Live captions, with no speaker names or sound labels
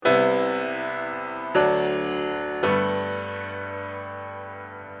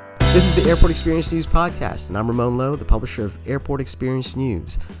This is the Airport Experience News Podcast, and I'm Ramon Lowe, the publisher of Airport Experience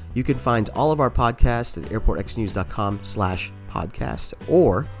News. You can find all of our podcasts at airportxnews.com/podcast,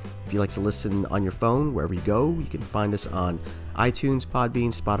 or if you like to listen on your phone, wherever you go, you can find us on iTunes, Podbean,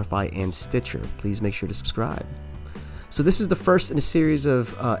 Spotify, and Stitcher. Please make sure to subscribe. So this is the first in a series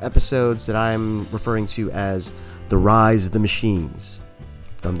of episodes that I'm referring to as The Rise of the Machines.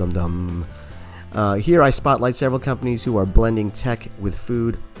 Dum dum dum. Here I spotlight several companies who are blending tech with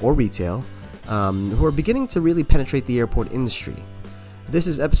food or retail, who are beginning to really penetrate the airport industry. This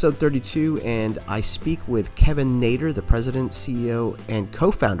is episode 32, and I speak with Kevin Nader, the president, CEO, and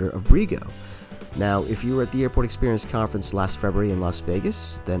co-founder of Brigo. Now, if you were at the Airport Experience Conference last February in Las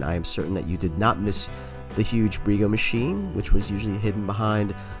Vegas, then I am certain that you did not miss the huge Brigo machine, which was usually hidden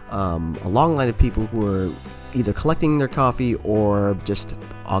behind a long line of people who were either collecting their coffee or just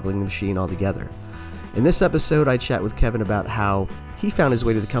ogling the machine altogether. In this episode, I chat with Kevin about how he found his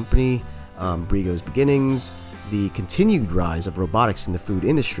way to the company, Brigo's beginnings, the continued rise of robotics in the food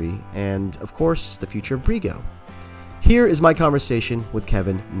industry, and, of course, the future of Brigo. Here is my conversation with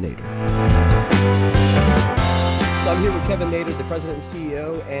Kevin Nader. So I'm here with Kevin Nader, the president and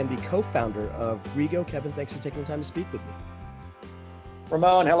CEO and the co-founder of Brigo. Kevin, thanks for taking the time to speak with me.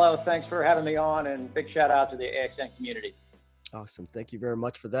 Ramon, hello. Thanks for having me on, and big shout out to the AXN community. Awesome. Thank you very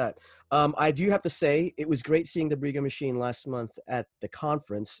much for that. I do have to say, it was great seeing the Brigo machine last month at the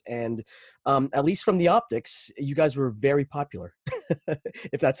conference, and at least from the optics, you guys were very popular,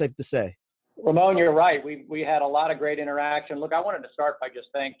 if that's safe to say. Ramon, you're right. We had a lot of great interaction. Look, I wanted to start by just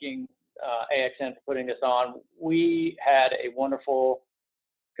thanking AXN for putting this on. We had a wonderful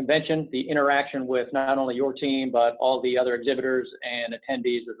convention. The interaction with not only your team, but all the other exhibitors and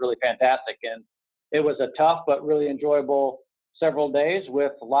attendees was really fantastic. And it was a tough but really enjoyable several days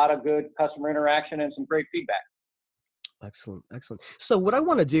with a lot of good customer interaction and some great feedback. Excellent. So what I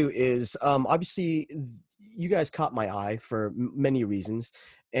want to do is, obviously, you guys caught my eye for many reasons.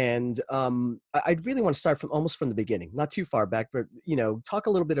 And I really want to start from the beginning, not too far back, but, talk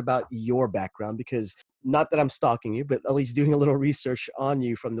a little bit about your background, because not that I'm stalking you, but at least doing a little research on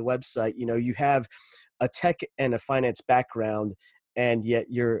you from the website. You have a tech and a finance background, and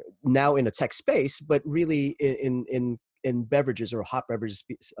yet you're now in a tech space, but really in beverages or hot beverages,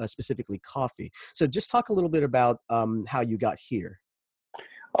 specifically coffee. So just talk a little bit about how you got here.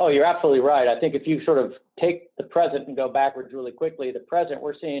 Oh, you're absolutely right. I think if you sort of take the present and go backwards really quickly, the present,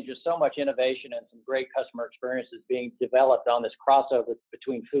 we're seeing just so much innovation and some great customer experiences being developed on this crossover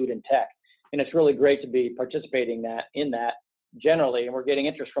between food and tech. And it's really great to be participating in that generally, and we're getting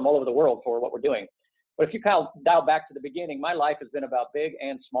interest from all over the world for what we're doing. But if you kind of dial back to the beginning, my life has been about big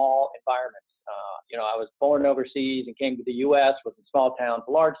and small environments. I was born overseas and came to the U.S., was a small town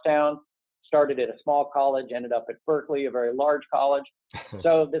to large town, started at a small college, ended up at Berkeley, a very large college.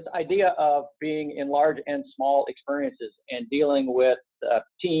 So this idea of being in large and small experiences and dealing with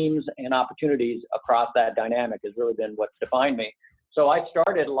teams and opportunities across that dynamic has really been what defined me. So I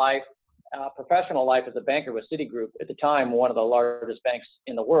started professional life as a banker with Citigroup, at the time one of the largest banks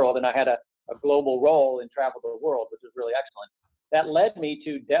in the world, and I had a global role and traveled the world, which was really excellent. That led me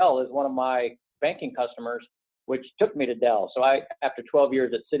to Dell as one of my banking customers, which took me to Dell. So I, after 12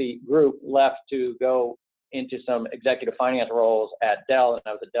 years at Citigroup, left to go into some executive finance roles at Dell, and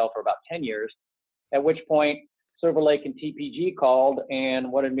I was at Dell for about 10 years, at which point Silver Lake and TPG called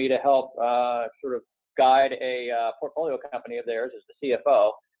and wanted me to help sort of guide a portfolio company of theirs as the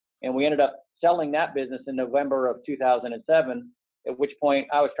CFO. And we ended up selling that business in November of 2007, at which point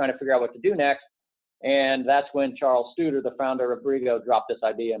I was trying to figure out what to do next. And that's when Charles Studer, the founder of Brigo, dropped this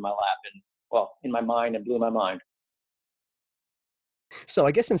idea in my lap and, in my mind, and blew my mind. So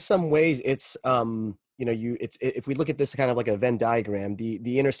I guess in some ways it's, if we look at this kind of like a Venn diagram,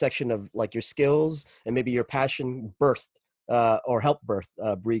 the intersection of like your skills and maybe your passion birthed or helped birth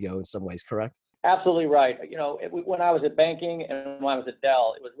Brigo in some ways, correct? Absolutely right. When I was at banking and when I was at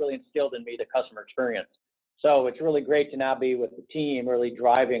Dell, it was really instilled in me the customer experience. So it's really great to now be with the team, really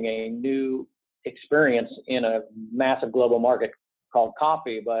driving a new experience in a massive global market called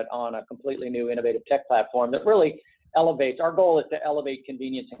coffee, but on a completely new innovative tech platform that really elevates. Our goal is to elevate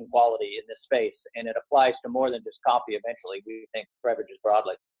convenience and quality in this space, and it applies to more than just coffee eventually. We think beverages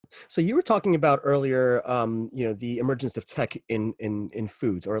broadly. So you were talking about earlier, the emergence of tech in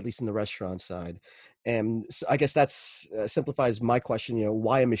foods, or at least in the restaurant side. And so I guess that's simplifies my question,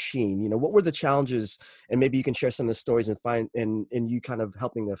 why a machine? What were the challenges? And maybe you can share some of the stories and you kind of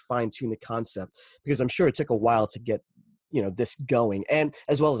helping to fine tune the concept, because I'm sure it took a while to get, this going, and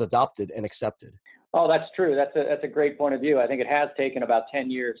as well as adopted and accepted. Oh, that's true. That's a great point of view. I think it has taken about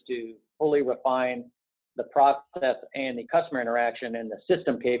 10 years to fully refine the process and the customer interaction and the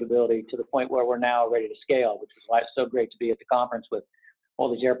system capability to the point where we're now ready to scale, which is why it's so great to be at the conference with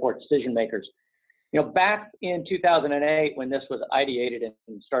all these airport decision makers. Back in 2008, when this was ideated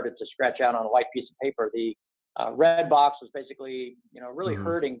and started to scratch out on a white piece of paper, the red box was basically, really Hmm.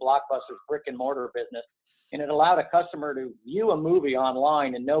 hurting Blockbuster's brick and mortar business. And it allowed a customer to view a movie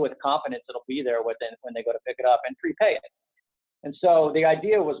online and know with confidence it'll be there when they go to pick it up and prepay it. And so the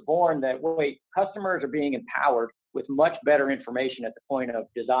idea was born that, wait, customers are being empowered with much better information at the point of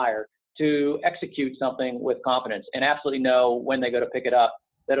desire to execute something with confidence and absolutely know when they go to pick it up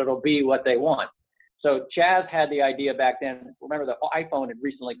that it'll be what they want. So Chaz had the idea back then. Remember, the iPhone had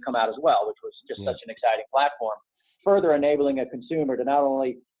recently come out as well, which was just Yeah. such an exciting platform, further enabling a consumer to not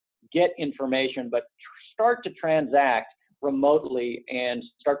only get information, but start to transact remotely and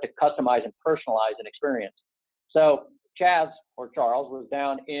start to customize and personalize an experience. So Chaz, or Charles, was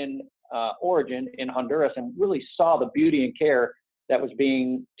down in Origin in Honduras and really saw the beauty and care that was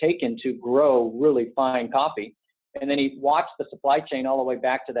being taken to grow really fine coffee. And then he watched the supply chain all the way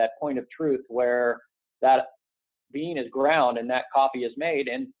back to that point of truth where that bean is ground and that coffee is made.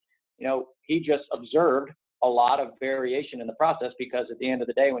 And, he just observed a lot of variation in the process, because at the end of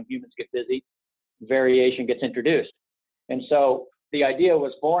the day, when humans get busy, variation gets introduced. And so the idea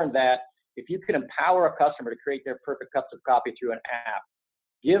was born that if you can empower a customer to create their perfect cups of coffee through an app,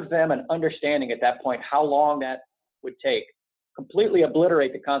 give them an understanding at that point how long that would take, completely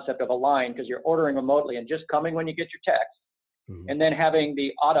obliterate the concept of a line because you're ordering remotely and just coming when you get your text, Hmm. and then having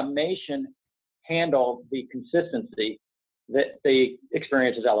the automation handle the consistency, that the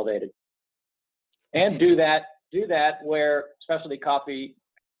experience is elevated. And do that where specialty coffee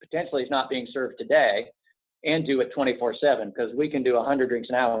potentially is not being served today, and do it 24/7, because we can do 100 drinks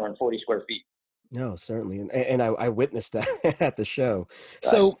an hour in 40 square feet. No, certainly, and I witnessed that at the show.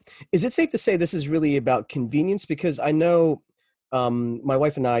 Right. So, is it safe to say this is really about convenience? Because I know my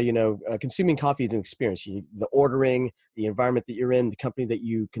wife and I, consuming coffee is an experience. The ordering, the environment that you're in, the company that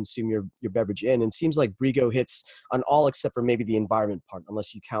you consume your beverage in, and it seems like Brigo hits on all except for maybe the environment part,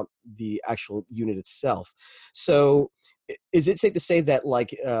 unless you count the actual unit itself. So, is it safe to say that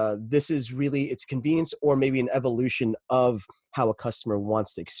this is really it's convenience, or maybe an evolution of how a customer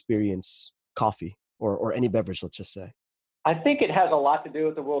wants to experience coffee or any beverage, let's just say? I think it has a lot to do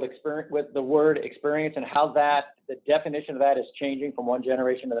with the world experience, with the word experience, and how the definition of that is changing from one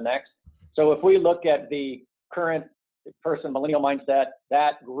generation to the next. So if we look at the current person, millennial mindset,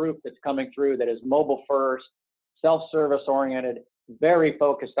 that group that's coming through that is mobile first, self-service oriented, very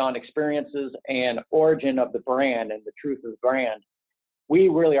focused on experiences and origin of the brand and the truth of the brand, we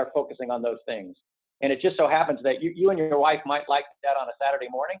really are focusing on those things. And it just so happens that you and your wife might like that on a Saturday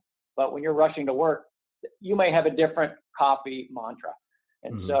morning, but when you're rushing to work, you may have a different coffee mantra.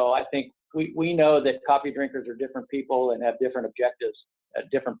 And Hmm. so I think we know that coffee drinkers are different people and have different objectives at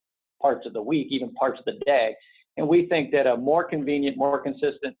different parts of the week, even parts of the day. And we think that a more convenient, more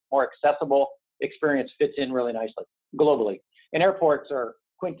consistent, more accessible experience fits in really nicely globally. And airports are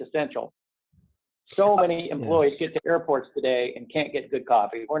quintessential. So many Yeah. employees get to airports today and can't get good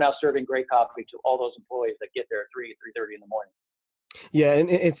coffee. We're now serving great coffee to all those employees that get there at 3:30 in the morning. Yeah, and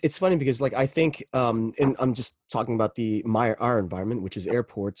it's funny because I think and I'm just talking about our environment, which is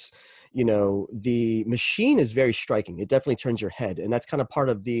airports. The machine is very striking. It definitely turns your head, and that's kind of part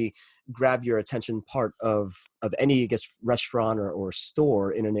of the grab your attention part of any, I guess, restaurant or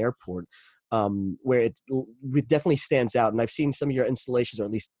store in an airport, where it definitely stands out. And I've seen some of your installations, or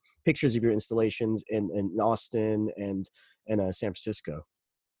at least pictures of your installations in Austin and San Francisco.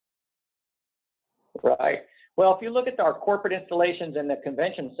 Right. Well, if you look at our corporate installations in the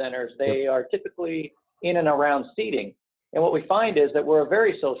convention centers, Yep. they are typically in and around seating. And what we find is that we're a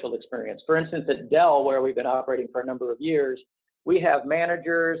very social experience. For instance, at Dell, where we've been operating for a number of years, we have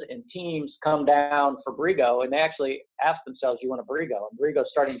managers and teams come down for Brigo, and they actually ask themselves, "You want a Brigo?" And Brigo is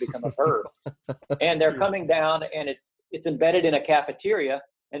starting to become a verb. And they're coming down, and it's embedded in a cafeteria,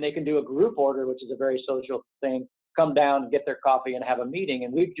 and they can do a group order, which is a very social thing. Come down, get their coffee, and have a meeting,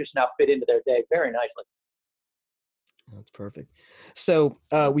 and we've just now fit into their day very nicely. That's perfect. So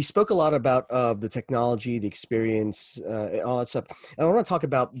we spoke a lot about the technology, the experience, and all that stuff. And I want to talk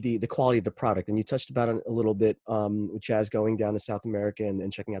about the quality of the product. And you touched about it a little bit with Chaz going down to South America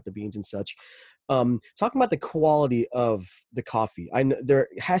and checking out the beans and such. Talking about the quality of the coffee, I know there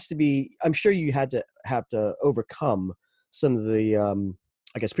has to be. I'm sure you have to overcome some of the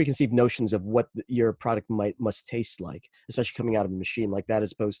I guess preconceived notions of what your product must taste like, especially coming out of a machine like that,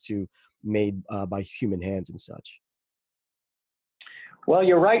 as opposed to made by human hands and such. Well,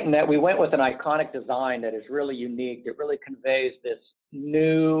 you're right in that we went with an iconic design that is really unique. It really conveys this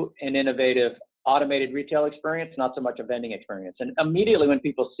new and innovative automated retail experience, not so much a vending experience. And immediately when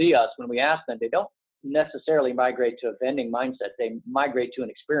people see us, when we ask them, they don't necessarily migrate to a vending mindset. They migrate to an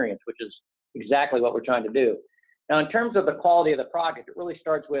experience, which is exactly what we're trying to do. Now, in terms of the quality of the product, it really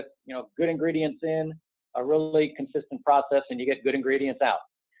starts with, good ingredients in, a really consistent process, and you get good ingredients out.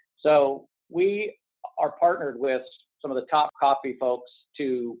 So we are partnered with some of the top coffee folks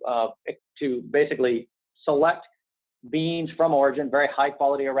to basically select beans from origin, very high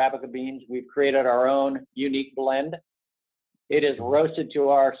quality Arabica beans. We've created our own unique blend. It is roasted to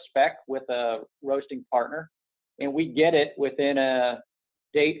our spec with a roasting partner, and we get it within a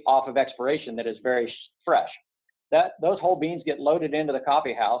date off of expiration that is very fresh. Those whole beans get loaded into the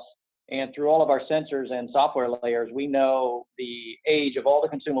coffee house, and through all of our sensors and software layers, we know the age of all the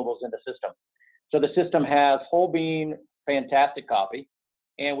consumables in the system. So the system has whole bean, fantastic coffee,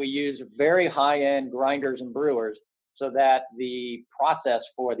 and we use very high-end grinders and brewers so that the process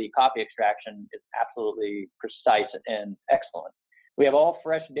for the coffee extraction is absolutely precise and excellent. We have all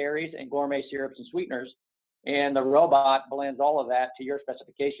fresh dairies and gourmet syrups and sweeteners, and the robot blends all of that to your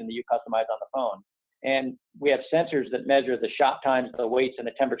specification that you customize on the phone. And we have sensors that measure the shot times, the weights, and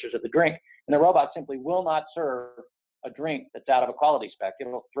the temperatures of the drink, and the robot simply will not serve a drink that's out of a quality spec.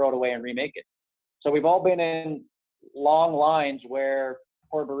 It'll throw it away and remake it. So we've all been in long lines where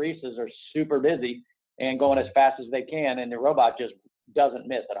poor baristas are super busy and going as fast as they can, and the robot just doesn't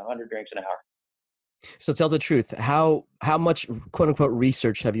miss at 100 drinks an hour. So tell the truth. How much quote unquote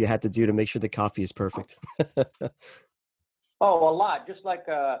research have you had to do to make sure the coffee is perfect? Oh, a lot. Just like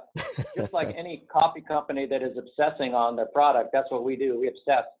any coffee company that is obsessing on their product, that's what we do. We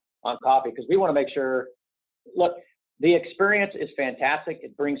obsess on coffee because we want to make sure. Look, the experience is fantastic.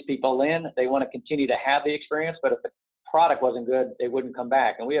 It brings people in. They want to continue to have the experience, but if the product wasn't good, they wouldn't come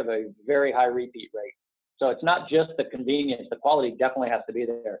back. And we have a very high repeat rate. So it's not just the convenience. The quality definitely has to be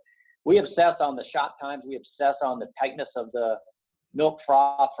there. We obsess on the shot times. We obsess on the tightness of the milk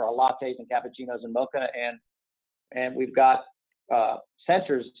froth for our lattes and cappuccinos and mocha. And we've got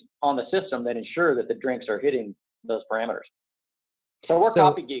sensors on the system that ensure that the drinks are hitting those parameters. So we're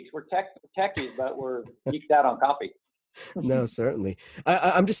coffee geeks. We're techies, but we're geeked out on coffee. No, certainly.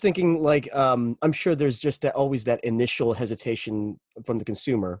 I'm just thinking I'm sure there's just always that initial hesitation from the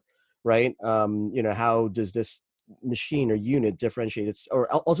consumer, right? How does this machine or unit differentiate or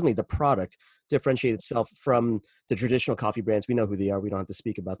ultimately the product differentiate itself from the traditional coffee brands? We know who they are. We don't have to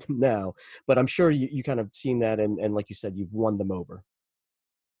speak about them now, but I'm sure you kind of seen that. And like you said, you've won them over.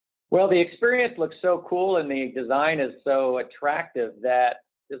 Well, the experience looks so cool and the design is so attractive that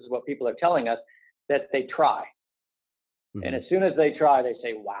this is what people are telling us, that they try. Mm-hmm. And as soon as they try, they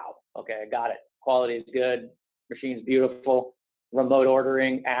say, wow, okay, I got it. Quality is good. Machine's beautiful. Remote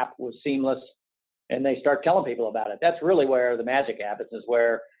ordering app was seamless. And they start telling people about it. That's really where the magic happens, is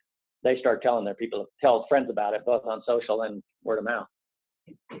where they start telling tell friends about it, both on social and word of mouth.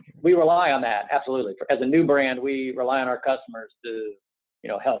 We rely on that, absolutely. As a new brand, we rely on our customers to,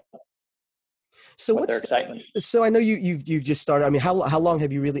 help. So with their excitement. So I know you've just started. I mean, how long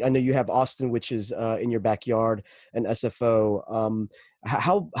have you really? I know you have Austin, which is in your backyard, and SFO.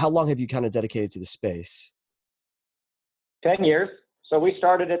 How long have you kind of dedicated to the space? 10 years. So we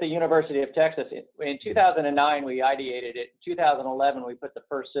started at the University of Texas. In 2009, we ideated it. In 2011, we put the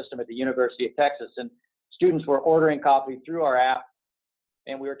first system at the University of Texas, and students were ordering coffee through our app,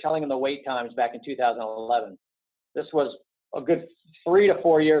 and we were telling them the wait times back in 2011. This was a good 3 to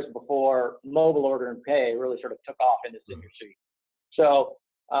 4 years before mobile order and pay really sort of took off in this industry. So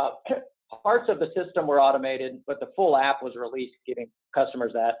parts of the system were automated, but the full app was released, giving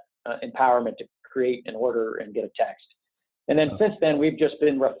customers that empowerment to create an order and get a text. And then since then, we've just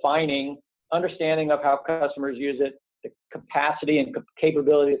been refining understanding of how customers use it, the capacity and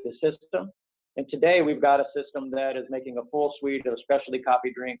capability of the system. And today we've got a system that is making a full suite of specialty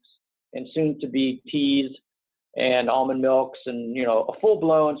coffee drinks and soon to be teas and almond milks and, a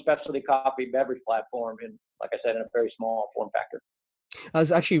full-blown specialty coffee beverage platform in, like I said, in a very small form factor. I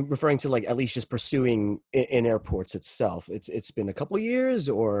was actually referring to at least just pursuing in airports itself. It's been a couple of years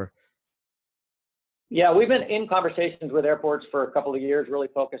or? Yeah, we've been in conversations with airports for a couple of years, really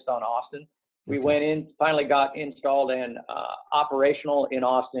focused on Austin. We went in, finally got installed and operational in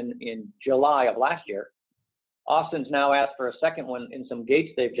Austin in July of last year. Austin's now asked for a second one in some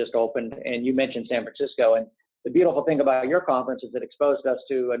gates they've just opened, and you mentioned San Francisco. And the beautiful thing about your conference is it exposed us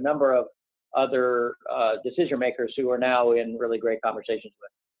to a number of other decision makers who are now in really great conversations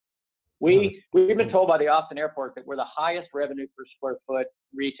with. We've been told by the Austin airport that we're the highest revenue per square foot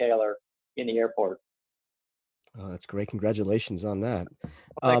retailer in the airport. Oh, that's great. Congratulations on that.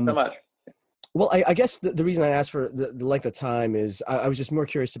 Thanks so much. Well, I guess the reason I asked for the length of time is I was just more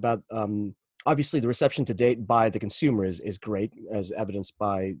curious about obviously the reception to date by the consumer is great, as evidenced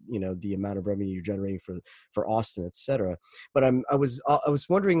by, the amount of revenue you're generating for Austin, et cetera. But I was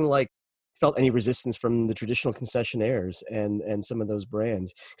wondering, like, felt any resistance from the traditional concessionaires and some of those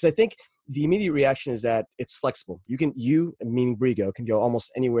brands, because I think the immediate reaction is that it's flexible. You meaning Brigo, can go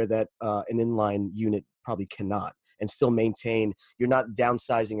almost anywhere that an inline unit probably cannot, and still maintain, you're not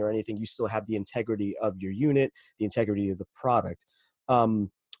downsizing or anything. You still have the integrity of your unit, the integrity of the product.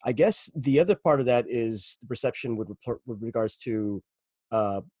 um, I guess the other part of that is the perception with regards to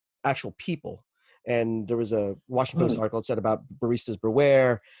uh, actual people. And there was a Washington Post Hmm. article that said about baristas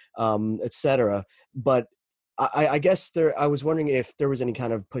beware, et cetera. But I guess I was wondering if there was any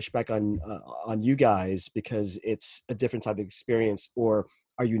kind of pushback on you guys because it's a different type of experience, or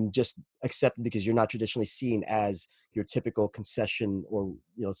are you just accepted because you're not traditionally seen as your typical concession or,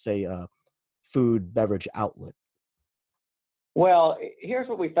 let's say, food beverage outlet? Well, here's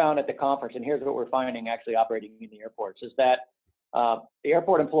what we found at the conference, and here's what we're finding actually operating in the airports is that the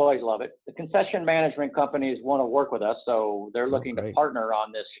airport employees love it. The concession management companies want to work with us, so they're Oh, looking to great. partner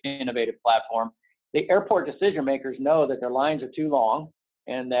on this innovative platform. The airport decision makers know that their lines are too long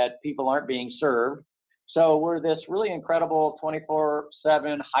and that people aren't being served. So we're this really incredible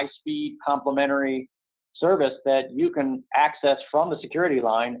 24/7 high-speed complementary service that you can access from the security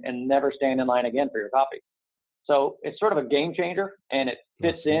line and never stand in line again for your coffee. So it's sort of a game changer, and it Oh,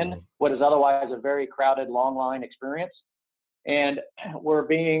 fits in certainly. what is otherwise a very crowded long line experience. And we're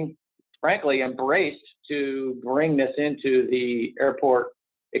being, frankly, embraced to bring this into the airport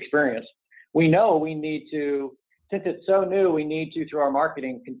experience. We know we need to, since it's so new, we need to, through our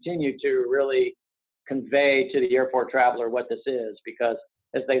marketing, continue to really convey to the airport traveler what this is, because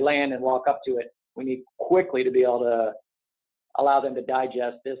as they land and walk up to it, we need quickly to be able to allow them to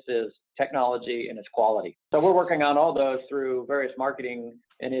digest this is technology and its quality. So we're working on all those through various marketing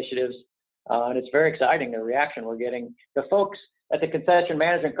initiatives, and it's very exciting, the reaction we're getting. The folks at the concession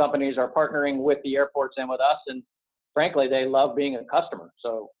management companies are partnering with the airports and with us, and frankly, they love being a customer,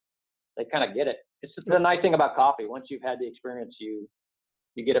 so they kind of get it. It's the nice thing about coffee. Once you've had the experience, you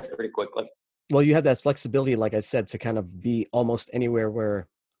get it pretty quickly. Well, you have that flexibility, like I said, to kind of be almost anywhere where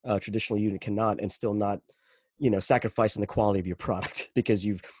a traditional unit cannot, and still not, sacrificing the quality of your product because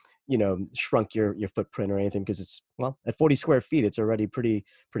you've, shrunk your footprint or anything, because it's, well, at 40 square feet, it's already pretty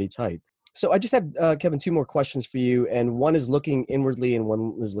tight. So I just have, Kevin, two more questions for you, and one is looking inwardly and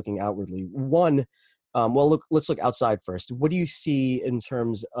one is looking outwardly. One, well, let's look outside first. What do you see in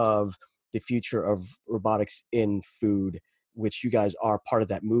terms of the future of robotics in food, which you guys are part of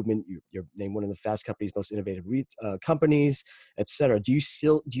that movement? You're named one of the Fast Company's most innovative companies, et cetera. Do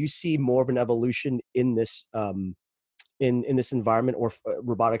you see more of an evolution in this in this environment, or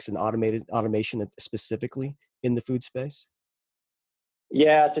robotics and automation specifically in the food space?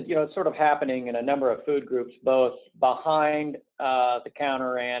 Yeah, it's sort of happening in a number of food groups, both behind the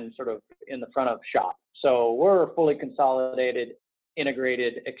counter and sort of in the front of shop. So we're fully consolidated,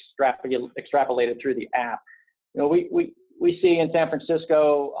 integrated, extrapolated through the app. We see in San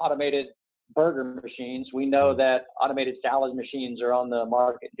Francisco automated burger machines. We know that automated salad machines are on the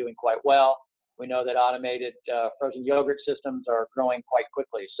market doing quite well. We know that automated frozen yogurt systems are growing quite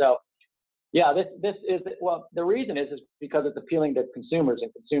quickly. So yeah, this is, well, the reason is because it's appealing to consumers,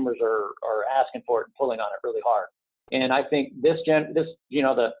 and consumers are asking for it and pulling on it really hard. And I think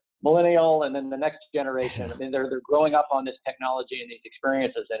the millennial and then the next generation, I mean, they're growing up on this technology and these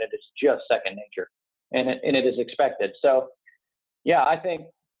experiences, and it is just second nature, and it is expected. So yeah, I think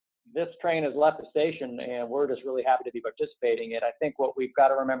this train has left the station, and we're just really happy to be participating in it. I think what we've got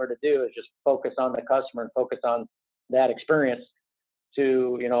to remember to do is just focus on the customer and focus on that experience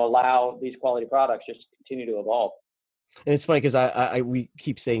to allow these quality products just continue to evolve. And it's funny because we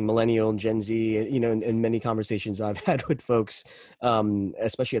keep saying millennial and Gen Z, in many conversations I've had with folks,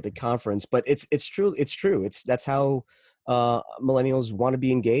 especially at the conference. But it's true. It's true. That's how millennials want to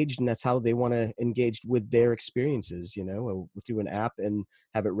be engaged, and that's how they want to engage with their experiences. Through an app, and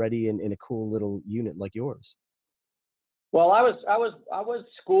have it ready in a cool little unit like yours. Well, I was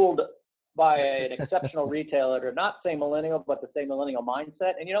schooled by an exceptional retailer to not say millennial, but to say millennial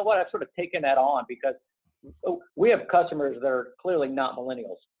mindset. And you know what? I've sort of taken that on because we have customers that are clearly not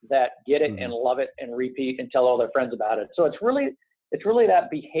millennials that get it and Hmm. love it and repeat and tell all their friends about it. So it's really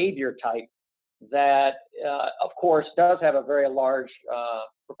that behavior type that, of course, does have a very large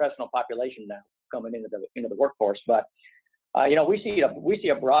professional population now coming into the workforce. But we see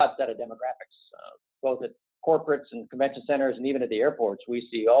a broad set of demographics, both at corporates and convention centers, and even at the airports. We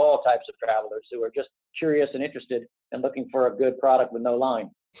see all types of travelers who are just curious and interested and looking for a good product with no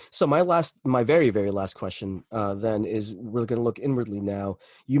line. So my very, very last question then is we're going to look inwardly now.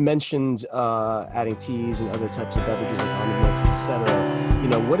 You mentioned adding teas and other types of beverages like almond milks, etc.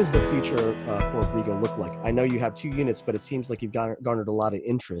 What does the future for Brigo look like? I know you have 2 units, but it seems like you've garnered a lot of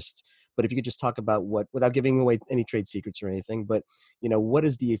interest. But if you could just talk about without giving away any trade secrets or anything, but what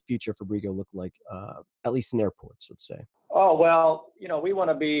does the future for Brigo look like, at least in airports, let's say? Oh, well, we want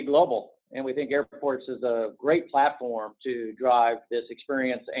to be global, and we think airports is a great platform to drive this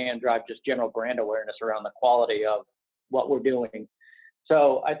experience and drive just general brand awareness around the quality of what we're doing.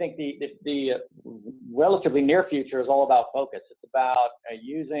 So I think the relatively near future is all about focus. It's about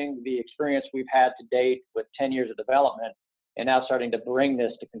using the experience we've had to date with 10 years of development and now starting to bring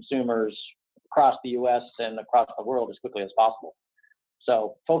this to consumers across the U.S. and across the world as quickly as possible.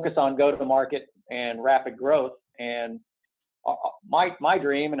 So focus on go-to-market and rapid growth. And my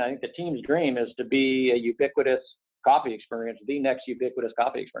dream, and I think the team's dream, is to be a ubiquitous coffee experience, the next ubiquitous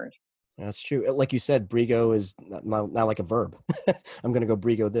coffee experience. That's true. Like you said, Brigo is now like a verb. I'm going to go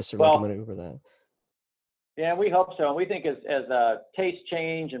Brigo this, or like I'm Well, going to Uber that. yeah, we hope so. And we think as tastes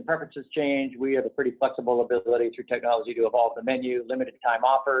change and preferences change, we have a pretty flexible ability through technology to evolve the menu, limited time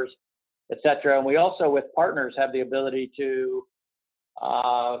offers, et cetera. And we also, with partners, have the ability to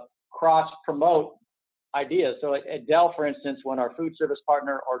cross promote ideas. So at Dell, for instance, when our food service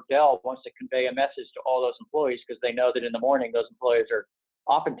partner or Dell wants to convey a message to all those employees, because they know that in the morning those employees are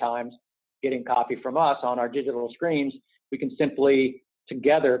oftentimes getting coffee from us on our digital screens, we can simply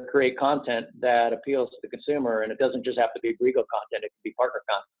together create content that appeals to the consumer. And it doesn't just have to be Brigo content, it can be partner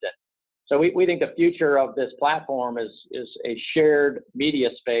content. So we think the future of this platform is a shared media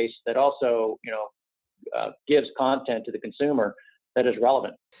space that also gives content to the consumer that is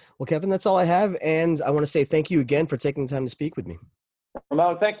relevant. Well, Kevin, that's all I have. And I want to say thank you again for taking the time to speak with me.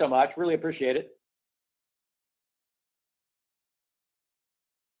 Ramon, thanks so much. Really appreciate it.